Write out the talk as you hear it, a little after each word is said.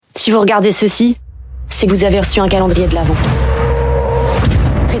Si vous regardez ceci, c'est que vous avez reçu un calendrier de l'Avent.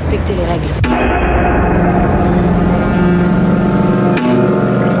 Respectez les règles.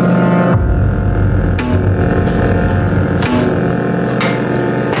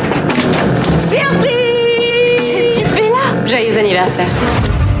 Surprise! Qu'est-ce que tu fais là? Joyeux anniversaire.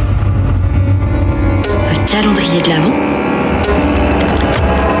 Un calendrier de l'Avent?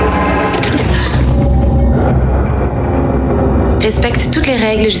 Respecte toutes les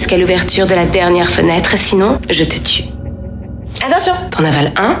règles jusqu'à l'ouverture de la dernière fenêtre, sinon je te tue. Attention, t'en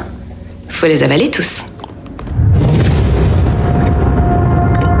avales un, faut les avaler tous.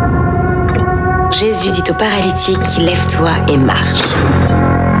 Jésus dit au paralytique, lève-toi et marche.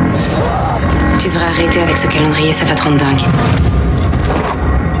 Tu devrais arrêter avec ce calendrier, ça va te rendre dingue.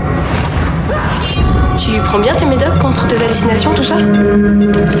 Tu prends bien tes médocs contre tes hallucinations, tout ça?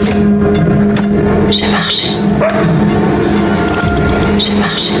 Je marche. Je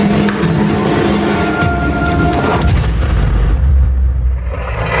marche.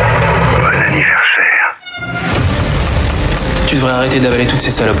 Bon anniversaire. Tu devrais arrêter d'avaler toutes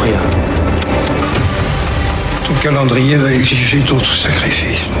ces saloperies là. Ton calendrier va exiger d'autres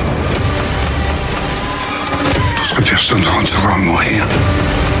sacrifices. D'autres personnes vont devoir mourir.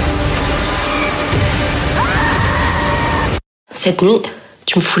 Cette nuit,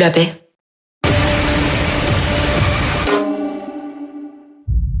 tu me fous la paix.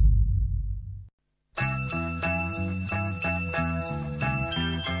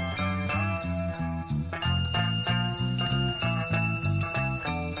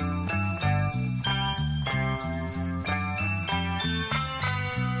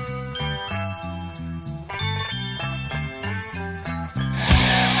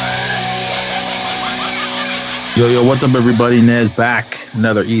 Yo, what's up, everybody? Ned's back.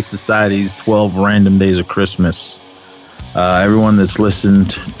 Another East Society's 12 Random Days of Christmas. Everyone that's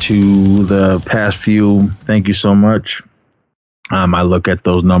listened to the past few, thank you so much. I look at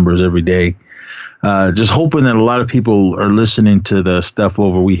those numbers every day. Just hoping that a lot of people are listening to the stuff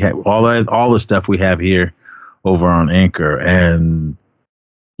we have, all the stuff we have here over on Anchor, and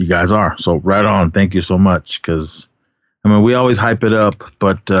you guys are. So right on. Thank you so much. Because, I mean, we always hype it up,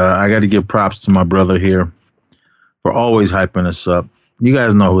 but I got to give props to my brother here for always hyping us up. You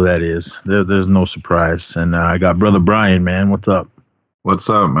guys know who that is. There's no surprise. And I got brother Brian, man. What's up? What's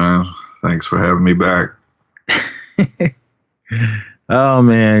up, man? Thanks for having me back. Oh,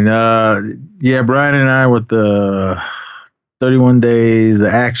 man. Yeah, Brian and I with the 31 days,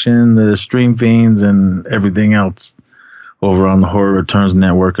 the action, the stream fiends, and everything else over on the Horror Returns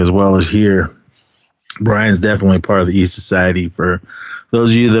Network, as well as here. Brian's definitely part of the East Society. For those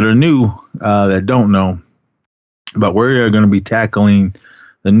of you that are new, that don't know, but we're going to be tackling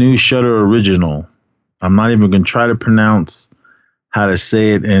the new Shudder original. I'm not even going to try to pronounce how to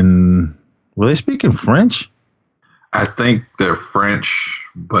say it in... Were they speaking French? I think they're French,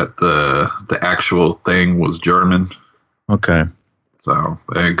 but the actual thing was German. Okay. So,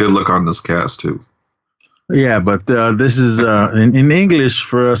 good luck on this cast, too. Yeah, but this is, in English,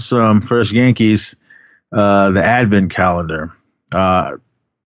 for us Yankees, the Advent calendar. It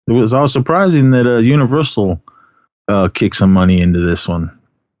was all surprising that Universal... kick some money into this one.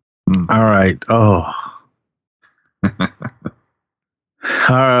 All right. Oh. If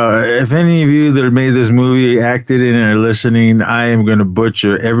any of you that have made this movie, acted in it, or listening, I am going to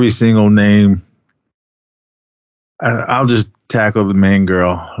butcher every single name. I'll just tackle the main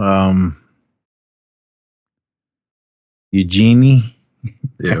girl. Eugenie.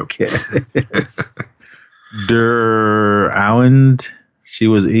 Yeah. Der Auend. She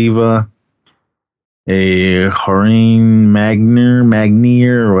was Eva. A Horine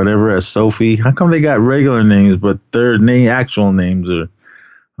Magnier, or whatever, as Sophie. How come they got regular names, but their actual names are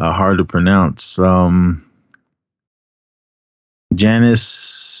hard to pronounce?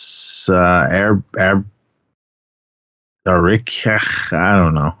 Janice Rick, I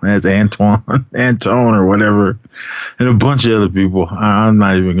don't know. That's Antoine, or whatever, and a bunch of other people. I'm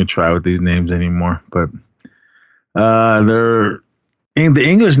not even gonna try with these names anymore. But the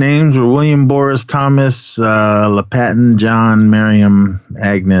English names were William, Boris, Thomas, LePatin, John, Miriam,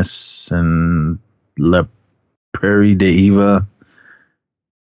 Agnes, and Le Prairie de Eva,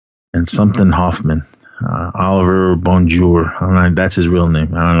 and something Hoffman. Oliver Bonjour. That's his real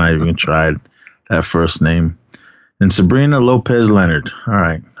name. I'm not even tried that first name. And Sabrina Lopez Leonard. All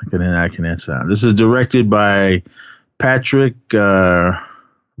right, I can answer that. This is directed by Patrick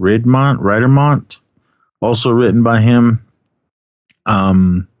Riedermont. Also written by him.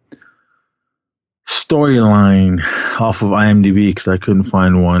 Storyline off of IMDb, because I couldn't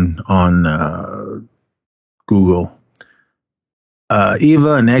find one on Google.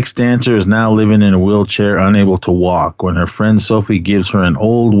 Eva, an ex-dancer, is now living in a wheelchair, unable to walk. When her friend Sophie gives her an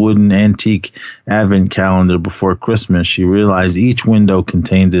old wooden antique advent calendar before Christmas, she realizes each window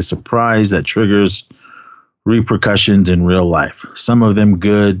contains a surprise that triggers repercussions in real life. Some of them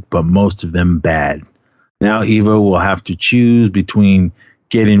good, but most of them bad. Now Eva will have to choose between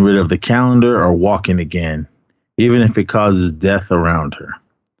getting rid of the calendar or walking again, even if it causes death around her.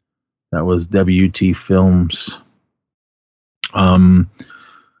 That was WT Films.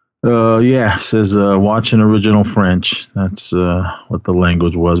 Says watch in original French. That's what the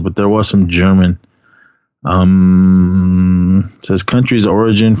language was, but there was some German. Says countries of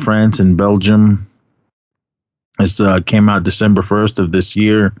origin, France and Belgium. It came out December 1st of this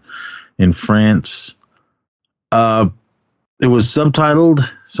year in France. It was subtitled,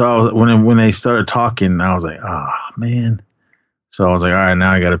 so when they started talking, I was like, man. So I was like, all right,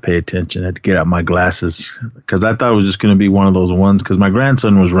 now I got to pay attention. I had to get out my glasses because I thought it was just going to be one of those ones because my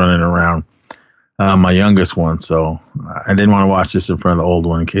grandson was running around, my youngest one. So I didn't want to watch this in front of the old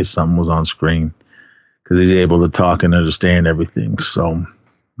one in case something was on screen because he's able to talk and understand everything. So,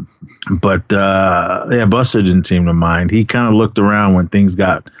 but Buster didn't seem to mind. He kind of looked around when things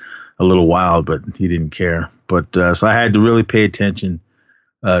got a little wild, but he didn't care. But so I had to really pay attention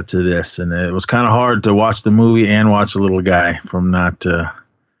to this, and it was kind of hard to watch the movie and watch the little guy from not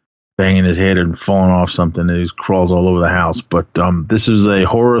banging his head and falling off something. He crawls all over the house. But this is a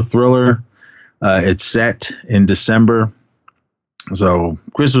horror thriller. It's set in December, so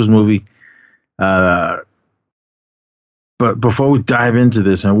Christmas movie. But before we dive into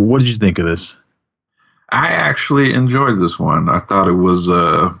this, what did you think of this? I actually enjoyed this one. I thought it was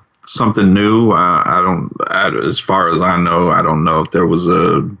something new. As far as I know, I don't know if there was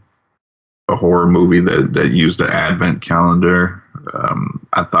a horror movie that used an advent calendar.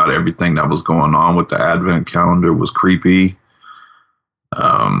 I thought everything that was going on with the advent calendar was creepy.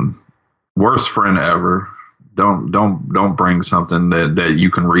 Worst friend ever. Don't bring something that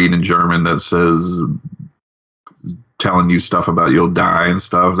you can read in German that says telling you stuff about you'll die and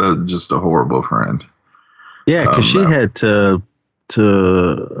stuff. That's just a horrible friend. Yeah, because she had to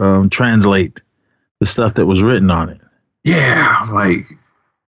translate the stuff that was written on it. Yeah, like,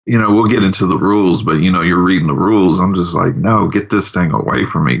 we'll get into the rules, but you're reading the rules. I'm just like, no, get this thing away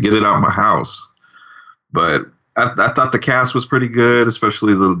from me. Get it out of my house. But I thought the cast was pretty good,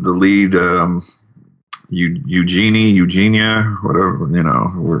 especially the lead, Eugenia, whatever,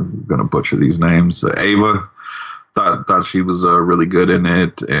 we're going to butcher these names. Ava, thought she was really good in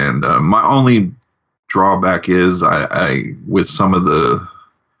it. And my only drawback is I with some of the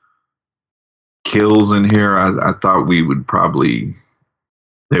kills in here, I thought they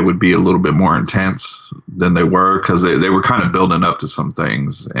would be a little bit more intense than they were because they were kind of building up to some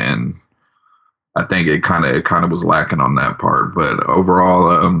things, and I think it kind of was lacking on that part. But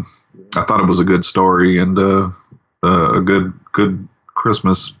overall, I thought it was a good story and a good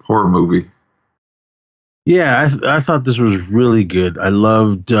Christmas horror movie. Yeah, I thought this was really good. I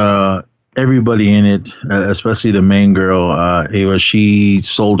loved everybody in it, especially the main girl, Ava. She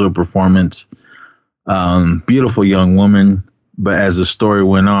sold her performance. Beautiful young woman, but as the story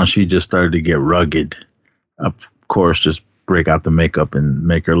went on, she just started to get rugged. Of course, just break out the makeup and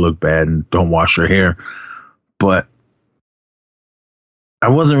make her look bad and don't wash her hair. But I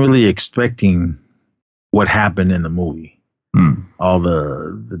wasn't really expecting what happened in the movie. All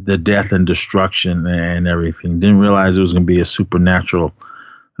the death and destruction and everything. Didn't realize it was going to be a supernatural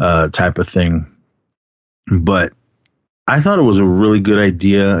type of thing. But I thought it was a really good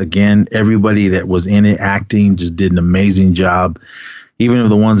idea. Again, everybody that was in it acting just did an amazing job. Even of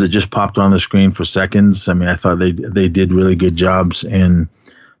the ones that just popped on the screen for seconds. I mean, I thought they did really good jobs. And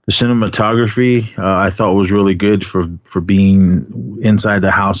the cinematography, I thought was really good for being inside the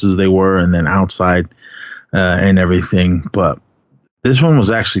houses they were and then outside and everything. But this one was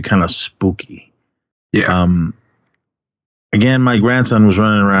actually kind of spooky. Yeah. Again, my grandson was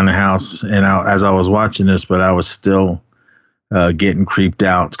running around the house, and as I was watching this, but I was still getting creeped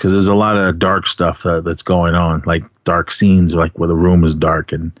out because there's a lot of dark stuff that's going on, like dark scenes, like where the room is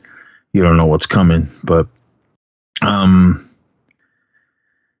dark and you don't know what's coming. But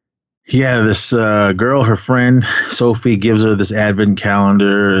this girl, her friend Sophie, gives her this advent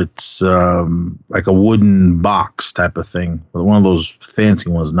calendar. It's like a wooden box type of thing, one of those fancy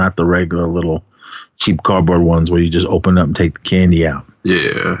ones, not the regular little cheap cardboard ones where you just open up and take the candy out.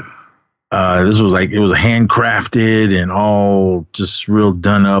 Yeah. This was it was handcrafted and all just real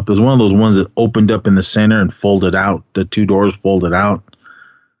done up. It was one of those ones that opened up in the center and folded out. The two doors folded out.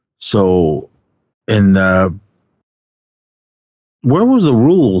 So, and where was the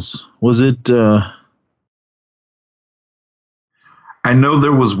rules? Was it? I know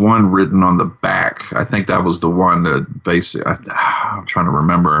there was one written on the back. I think that was the one that basically, I'm trying to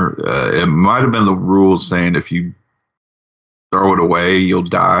remember. It might have been the rules saying if you throw it away, you'll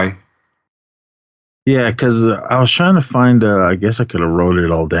die. Yeah, because I was trying to find, I guess I could have wrote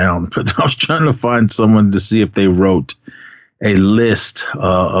it all down, but I was trying to find someone to see if they wrote a list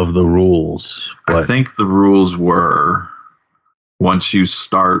of the rules. But I think the rules were once you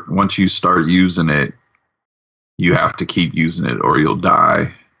start using it, you have to keep using it or you'll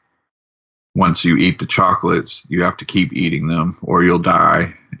die. Once you eat the chocolates, you have to keep eating them or you'll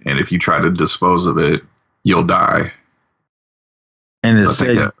die. And if you try to dispose of it, you'll die. And it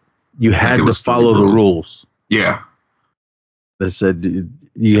said you had to follow the rules. Yeah. It said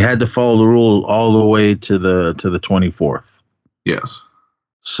you had to follow the rule all the way to the 24th. Yes.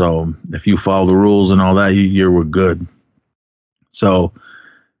 So if you follow the rules and all that, you were good. So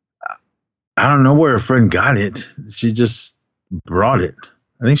I don't know where a friend got it. She just brought it.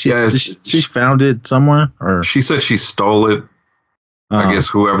 I think she found it somewhere. Or she said she stole it. I guess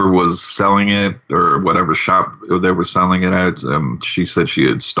whoever was selling it or whatever shop they were selling it at, she said she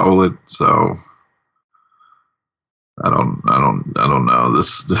had stole it. So I don't know.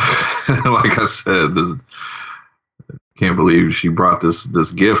 This, like I said, this can't believe she brought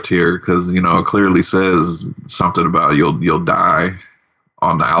this gift here because it clearly says something about you'll die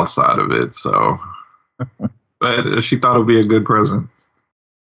on the outside of it. So, but she thought it would be a good present.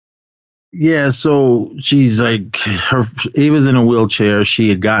 Yeah, so she's like, Ava's in a wheelchair. She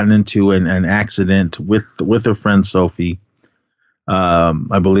had gotten into an accident with her friend Sophie.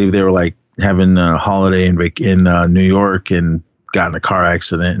 I believe they were like having a holiday in New York and got in a car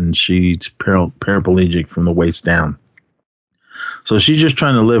accident, and she's paraplegic from the waist down. So she's just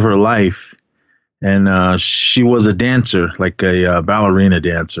trying to live her life, and she was a dancer, like a ballerina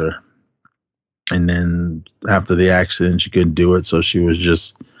dancer. And then after the accident, she couldn't do it, so she was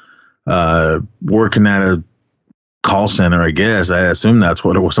just working at a call center, I guess. I assume that's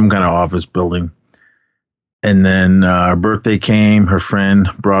what it was, some kind of office building. And then her birthday came. Her friend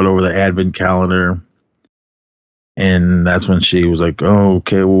brought over the advent calendar. And that's when she was like, oh,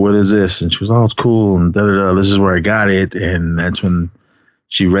 okay, well, what is this? And she was, oh, it's cool. And da-da-da, this is where I got it. And that's when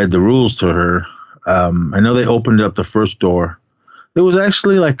she read the rules to her. I know they opened up the first door. It was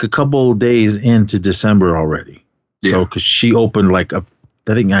actually like a couple days into December already. Yeah. So, because she opened like I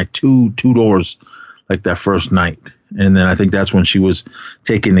think like two doors like that first night. And then I think that's when she was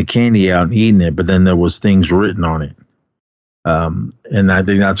taking the candy out and eating it, but then there was things written on it. And I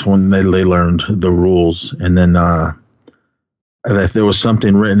think that's when they learned the rules. And then there was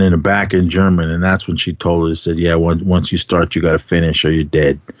something written in the back in German, and that's when she told her, said, yeah, once you start, you got to finish or you're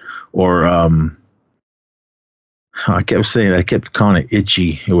dead. Or I kept calling it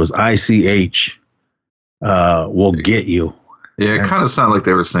Itchy. It was ICH. Will get you. Yeah, it kind of sounded like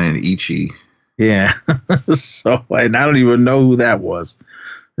they were saying Ichi. Yeah. So, and I don't even know who that was.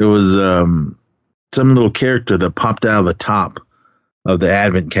 It was some little character that popped out of the top of the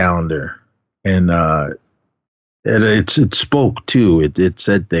advent calendar. And it spoke too. It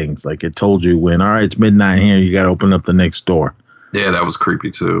said things like it told you when, all right, it's midnight here, you got to open up the next door. Yeah, that was creepy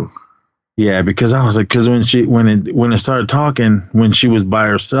too. Yeah, because I was like, because when it started talking, when she was by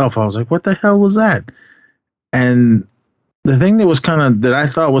herself, I was like, what the hell was that? And the thing that was that I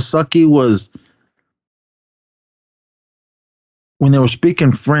thought was sucky was when they were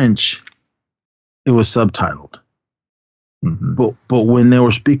speaking French, it was subtitled. Mm-hmm. But when they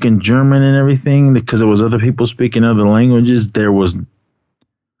were speaking German and everything, because there was other people speaking other languages, there was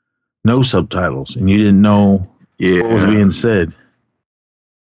no subtitles, and you didn't know what was being said.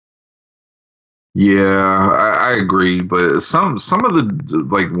 Yeah, I agree, but some of the,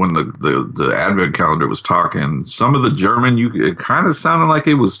 like when the advent calendar was talking, some of the German, it kind of sounded like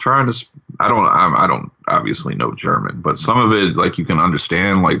it was trying to. I don't obviously know German, but some of it, like, you can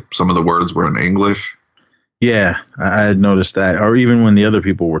understand, like some of the words were in English. Yeah, I had noticed that, or even when the other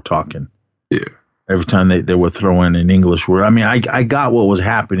people were talking. Yeah, every time they would throw in an English word. I mean, I got what was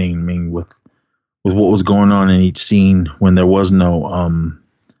happening. I mean, with what was going on in each scene when there was no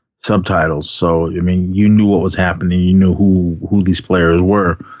subtitles. So, I mean, you knew what was happening. You knew who these players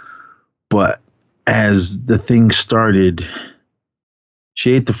were. But as the thing started,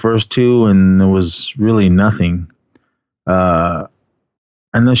 she ate the first two, and there was really nothing. And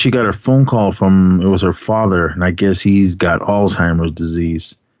then she got a phone call it was her father, and I guess he's got Alzheimer's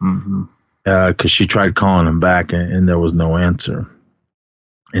disease. Mm-hmm. Because she tried calling him back, and there was no answer.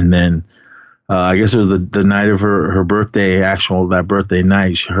 And then I guess it was the night of her birthday, that birthday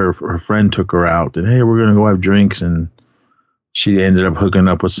night, her friend took her out, and, hey, we're going to go have drinks and she ended up hooking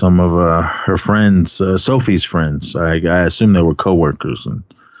up with some of her friends, Sophie's friends. I assume they were coworkers and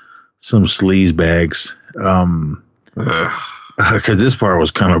some sleaze bags. Because this part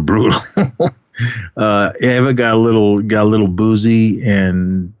was kind of brutal. Ava got a little boozy,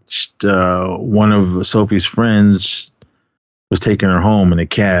 and one of Sophie's friends was taking her home in a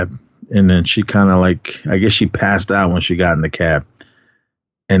cab, and then she kind of I guess she passed out when she got in the cab.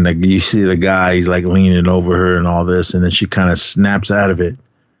 And you see the guy, he's like leaning over her and all this, and then she kind of snaps out of it.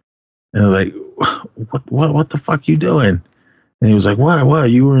 And like, what the fuck you doing? And he was like, what?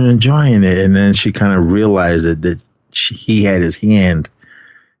 You were enjoying it. And then she kind of realized that he had his hand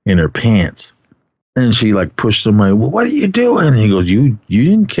in her pants. And she like pushed him like, well, what are you doing? And he goes, you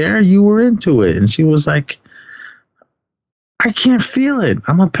didn't care? You were into it. And she was like, I can't feel it.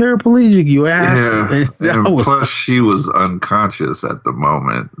 I'm a paraplegic, you ass. Yeah, and plus she was unconscious at the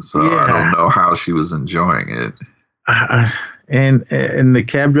moment, so I don't know how she was enjoying it. And the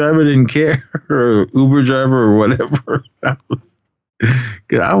cab driver didn't care, or Uber driver or whatever.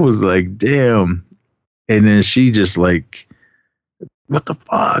 I was like, damn. And then she just like, what the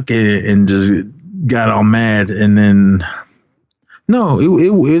fuck? And just got all mad. And then, no,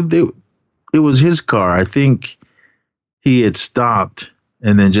 it was his car. I think he had stopped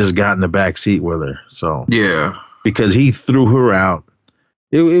and then just got in the back seat with her. So yeah, because he threw her out.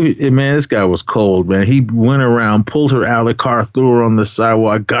 Man, this guy was cold, man. He went around, pulled her out of the car, threw her on the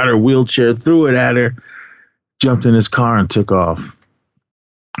sidewalk, got her wheelchair, threw it at her, jumped in his car and took off.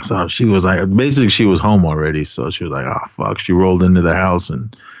 So she was like, basically she was home already. So she was like, oh fuck. She rolled into the house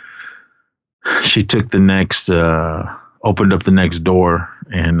and she took the next, opened up the next door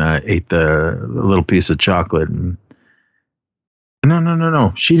and ate the little piece of chocolate. And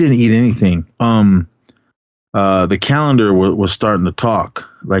No. She didn't eat anything. The calendar was starting to talk,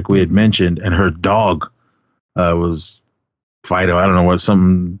 like we had mentioned, and her dog was Fido. I don't know what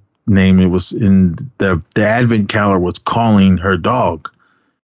some name it was in the advent calendar was calling her dog.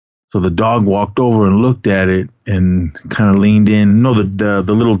 So the dog walked over and looked at it and kind of leaned in. No, the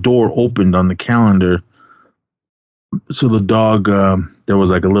little door opened on the calendar. So the dog, there was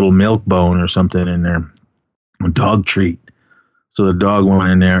like a little milk bone or something in there, a dog treat. So the dog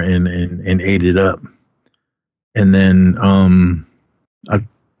went in there and ate it up. And then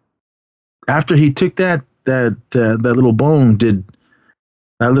after he took that little bone,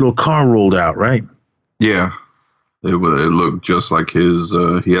 that little car rolled out, right? Yeah. It looked just like his,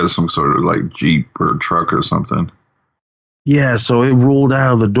 he had some sort of like Jeep or truck or something. Yeah, so it rolled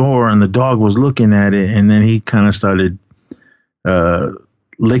out of the door and the dog was looking at it, and then he kind of started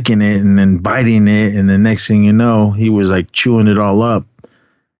licking it and then biting it, and the next thing you know, he was like chewing it all up.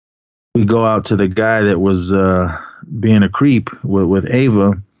 We go out to the guy that was being a creep with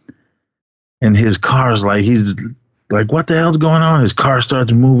Ava, and his car's like, he's like, what the hell's going on? His car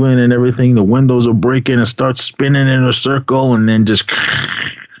starts moving and everything. The windows are breaking and starts spinning in a circle, and then just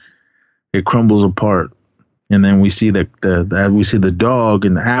it crumbles apart. And then we see the dog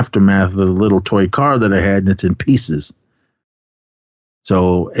in the aftermath of the little toy car that I had, and it's in pieces.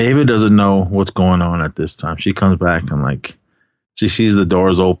 So Ava doesn't know what's going on at this time. She comes back and like, she sees the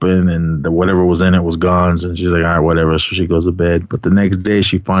doors open and whatever was in it was gone. And she's like, all right, whatever. So she goes to bed. But the next day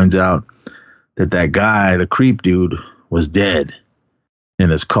she finds out that guy, the creep dude, was dead in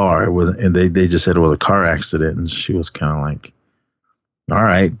his car. It was, and they just said it was a car accident. And she was kind of like, all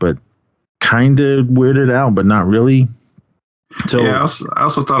right, but kind of weirded out, but not really. So yeah, I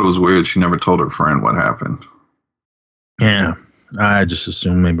also thought it was weird she never told her friend what happened. Yeah, I just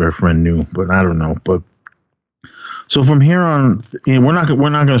assumed maybe her friend knew, but I don't know. But so from here on, we're not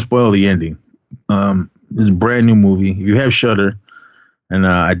going to spoil the ending. It's a brand new movie. If you have Shudder, and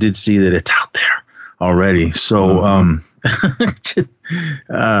I did see that it's out there already, so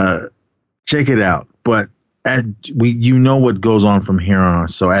check it out. But you know what goes on from here on.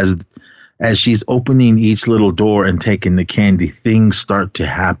 So as she's opening each little door and taking the candy, things start to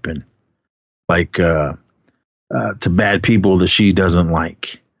happen, like to bad people that she doesn't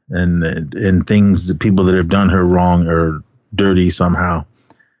like, and things, the people that have done her wrong or dirty somehow.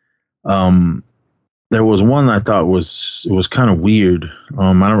 There was one I thought was kind of weird.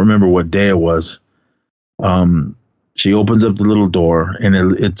 I don't remember what day it was. She opens up the little door and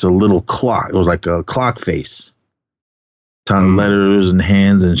it's a little clock. It was like a clock face, ton of letters and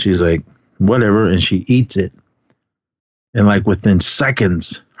hands, and she's like, whatever, and she eats it. And like within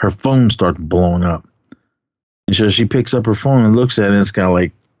seconds, her phone starts blowing up. And so she picks up her phone and looks at it, and it's got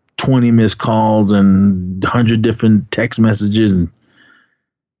like 20 missed calls and 100 different text messages. And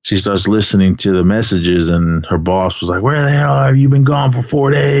she starts listening to the messages, and her boss was like, where the hell have you been gone for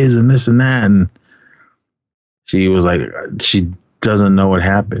 4 days and this and that? And She was like, she doesn't know what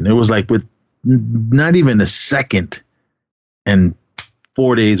happened. It was like with not even a second, and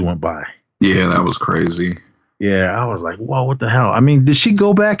 4 days went by. Yeah, that was crazy. Yeah, I was like, whoa, what the hell? I mean, did she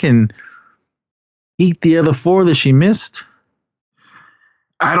go back and eat the other 4 that she missed?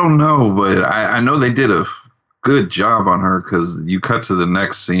 I don't know, but I know they did a good job on her, because you cut to the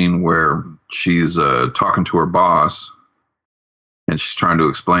next scene where she's talking to her boss, and she's trying to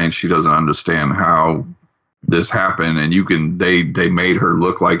explain she doesn't understand how this happened, and they made her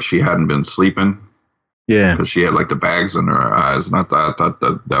look like she hadn't been sleeping. Yeah, because she had like the bags under her eyes, and I thought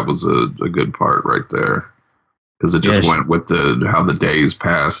that was a good part right there, because it just went with how the days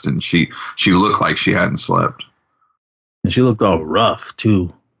passed, and she looked like she hadn't slept, and she looked all rough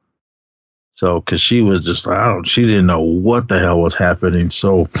too. So, because she was just like, she didn't know what the hell was happening.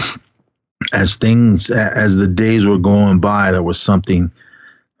 So, as the days were going by, there was something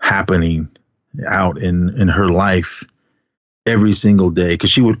happening out in her life every single day. Because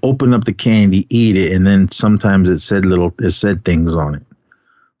she would open up the candy, eat it, and then sometimes it said things on it.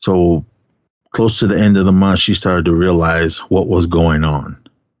 So, close to the end of the month, she started to realize what was going on,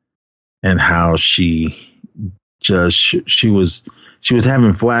 and how she was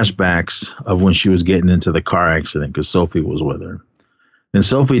having flashbacks of when she was getting into the car accident, because Sophie was with her. And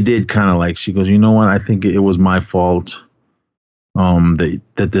Sophie did kind of like, she goes, you know what? I think it was my fault that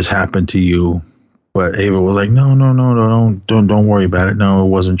this happened to you. But Ava was like, no, don't worry about it. No, it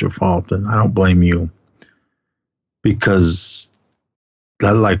wasn't your fault. And I don't blame you. Because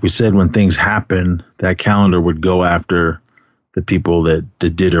like we said, when things happen, that calendar would go after the people that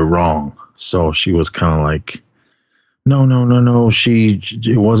did her wrong. So she was kind of like, no,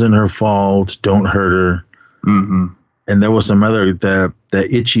 it wasn't her fault. Don't hurt her. Mm-hmm. And there was some other, the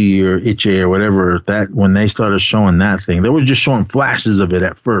Itchy or whatever, that when they started showing that thing, they were just showing flashes of it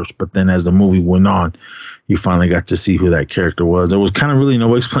at first. But then as the movie went on, you finally got to see who that character was. There was kind of really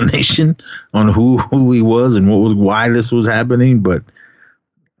no explanation on who he was and why this was happening. But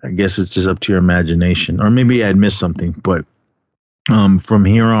I guess it's just up to your imagination. Or maybe I'd missed something. But from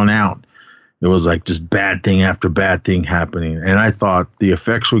here on out, it was like just bad thing after bad thing happening. And I thought the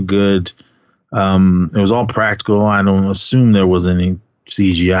effects were good. It was all practical. I don't assume there was any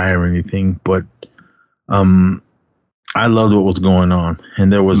CGI or anything, but I loved what was going on.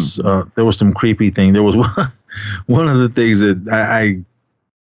 And there was some creepy thing. There was one of the things that I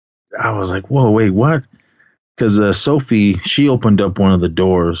was like, whoa, wait, what? Because Sophie, she opened up one of the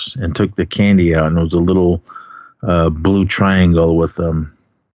doors and took the candy out, and it was a little blue triangle with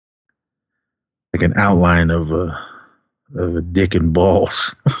like an outline of a dick and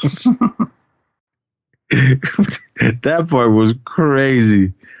balls. That part was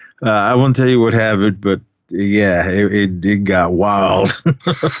crazy. I won't tell you what happened, but yeah, it got wild.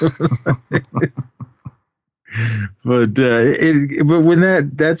 But when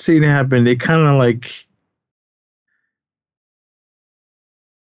that scene happened, it kind of like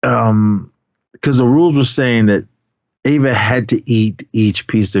because the rules were saying that Ava had to eat each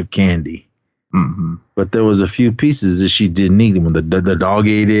piece of candy. Mm-hmm. But there was a few pieces that she didn't eat. When the dog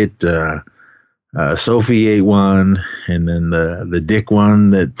ate it, Sophie ate one, and then the dick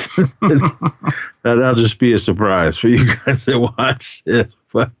one. That'll just be a surprise for you guys that watch it.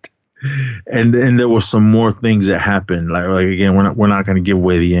 But and there were some more things that happened. Like again, we're not going to give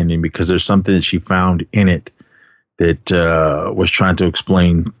away the ending, because there's something that she found in it that was trying to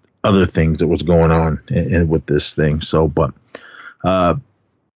explain other things that was going on with this thing. So, but.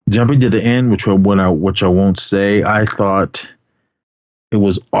 Jumping to the end, which I won't say, I thought it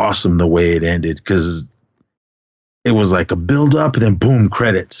was awesome the way it ended, because it was like a build up and then boom,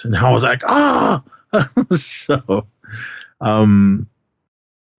 credits, and I was like, So,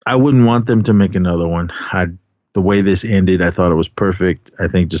 I wouldn't want them to make another one. The way this ended, I thought it was perfect. I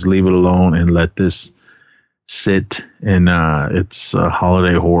think just leave it alone and let this sit. And it's a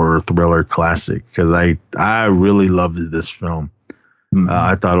holiday horror thriller classic, because I really loved this film. Mm-hmm.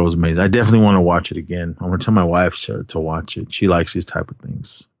 I thought it was amazing. I definitely want to watch it again. I'm going to tell my wife to watch it. She likes these type of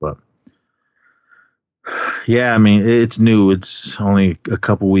things. But yeah, I mean, it's new. It's only a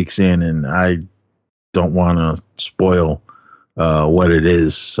couple weeks in, and I don't want to spoil what it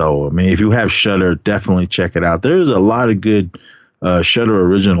is. So, I mean, if you have Shudder, definitely check it out. There's a lot of good Shudder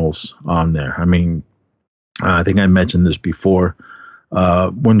originals on there. I mean, I think I mentioned this before.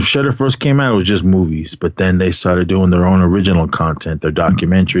 When Shudder first came out, it was just movies, but then they started doing their own original content, their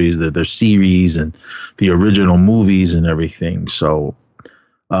documentaries, their series, and the original movies and everything. So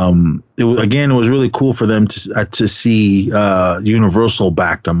it was really cool for them to see Universal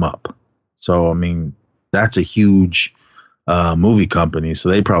backed them up. So I mean, that's a huge movie company, so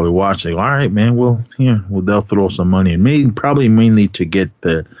they probably watch. They go, all right, man, they'll throw some money, and probably mainly to get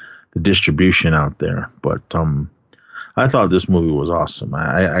the distribution out there. But I thought this movie was awesome.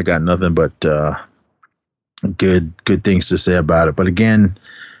 I got nothing but good things to say about it. But again,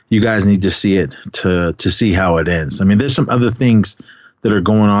 you guys need to see it to see how it ends. I mean, there's some other things that are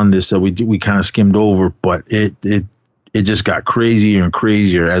going on this that we kind of skimmed over, but it just got crazier and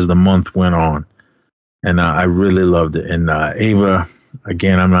crazier as the month went on. And I really loved it. And Ava,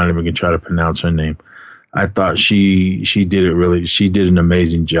 again, I'm not even going to try to pronounce her name. I thought she did it really. She did an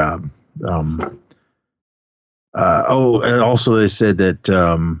amazing job. And also they said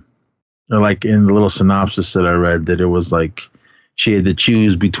that, like in the little synopsis that I read, that it was like she had to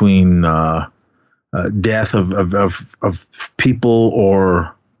choose between death of people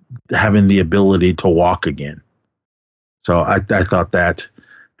or having the ability to walk again. So I thought that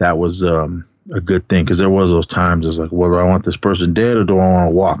was a good thing, because there was those times it's like, well, do I want this person dead or do I want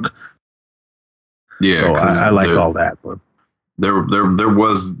to walk? Yeah, so I like all that. But there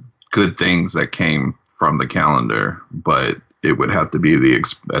was good things that came from the calendar, but it would have to be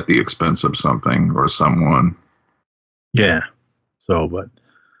at the expense of something or someone. Yeah. So, but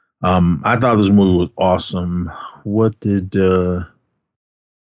I thought this movie was awesome. What did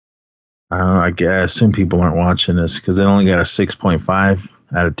I guess some people aren't watching this because it only got a 6.5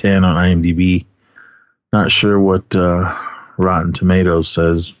 out of 10 on IMDb. Not sure what Rotten Tomatoes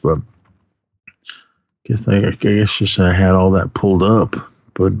says, but I guess just I had all that pulled up.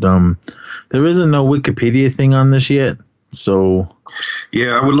 But there isn't no Wikipedia thing on this yet. So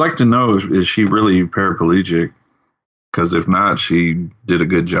yeah, I would like to know, is she really paraplegic? Because if not, she did a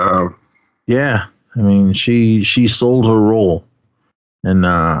good job. Yeah, I mean, she sold her role. And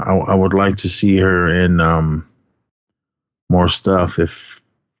I would like to see her in more stuff if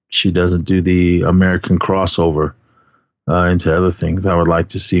she doesn't do the American crossover into other things. I would like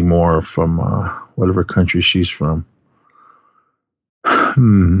to see more from whatever country she's from. Got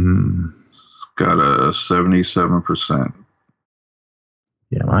a 77%.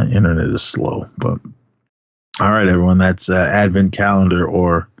 Yeah, my internet is slow. But all right, everyone, that's Advent Calendar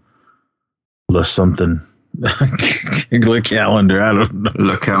or Le something. Le Calendar, I don't know.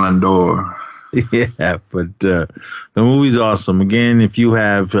 Le Calendar. Yeah, but the movie's awesome. Again, if you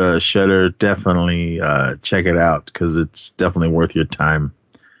have Shudder, definitely check it out because it's definitely worth your time.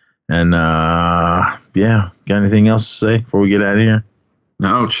 And yeah, got anything else to say before we get out of here?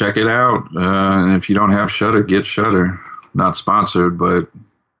 No, check it out. And if you don't have Shudder, get Shudder. Not sponsored, but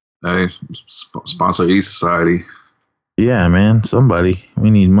hey, sponsor E-Society. Yeah, man, somebody.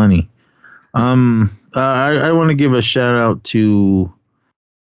 We need money. I want to give a shout out to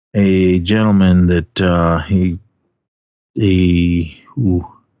a gentleman that I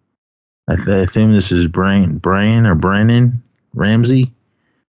think this is Brandon Ramsey.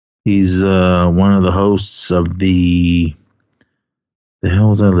 He's one of the hosts of the hell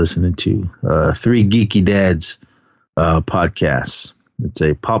was I listening to? Three Geeky Dads podcasts. It's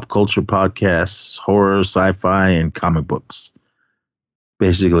a pop culture podcast, horror, sci-fi, and comic books.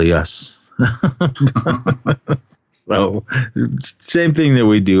 Basically us. So same thing that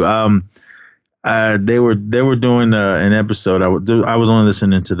we do. They were doing an episode. I was only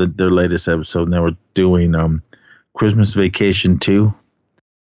listening to their latest episode, and they were doing Christmas Vacation 2.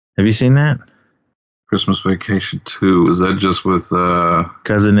 Have you seen that? Christmas Vacation 2. Is that just with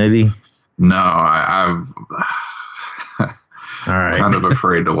Cousin Eddie? No, I've all right. Kind of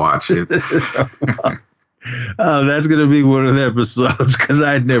afraid to watch it. Oh, that's gonna be one of the episodes because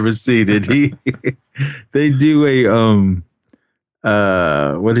I'd never seen it. They do a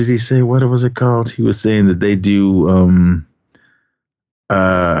what did he say? What was it called? He was saying that they do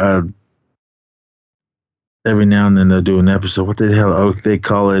every now and then they'll do an episode. What the hell? Oh, they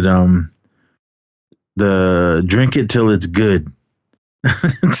call it the Drink It Till It's Good.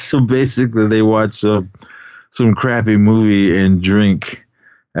 So basically, they watch some crappy movie and drink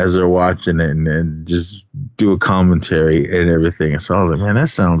as they're watching it and just do a commentary and everything. And so I was like, man, that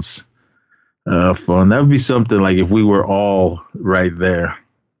sounds fun. That would be something like if we were all right there.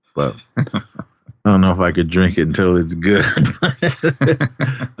 But I don't know if I could drink it until it's good.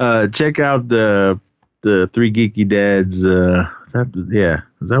 Check out the Three Geeky Dads. Is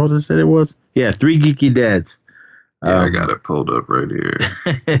that what it said it was? Yeah, Three Geeky Dads. Yeah, I got it pulled up right here.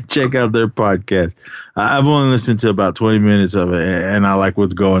 Check out their podcast. I've only listened to about 20 minutes of it, and I like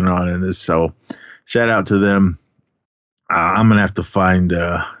what's going on in this. So shout out to them. I'm going to have to find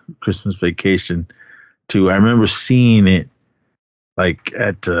Christmas Vacation 2. I remember seeing it like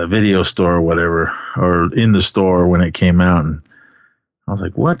at a video store or whatever, or in the store when it came out. And I was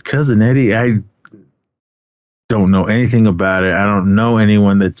like, what? Cousin Eddie? I don't know anything about it. I don't know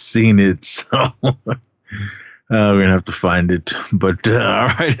anyone that's seen it, so we're gonna have to find it. But all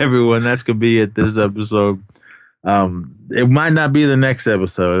right, everyone, that's gonna be it this episode. It might not be the next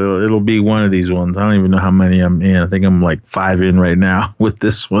episode. It'll be one of these ones. I don't even know how many I'm in. I think I'm like 5 in right now with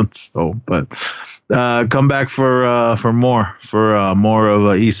this one. So, but come back for more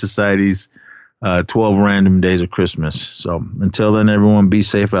of East Society's 12 Random Days of Christmas. So until then, everyone, be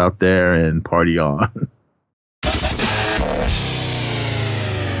safe out there and party on.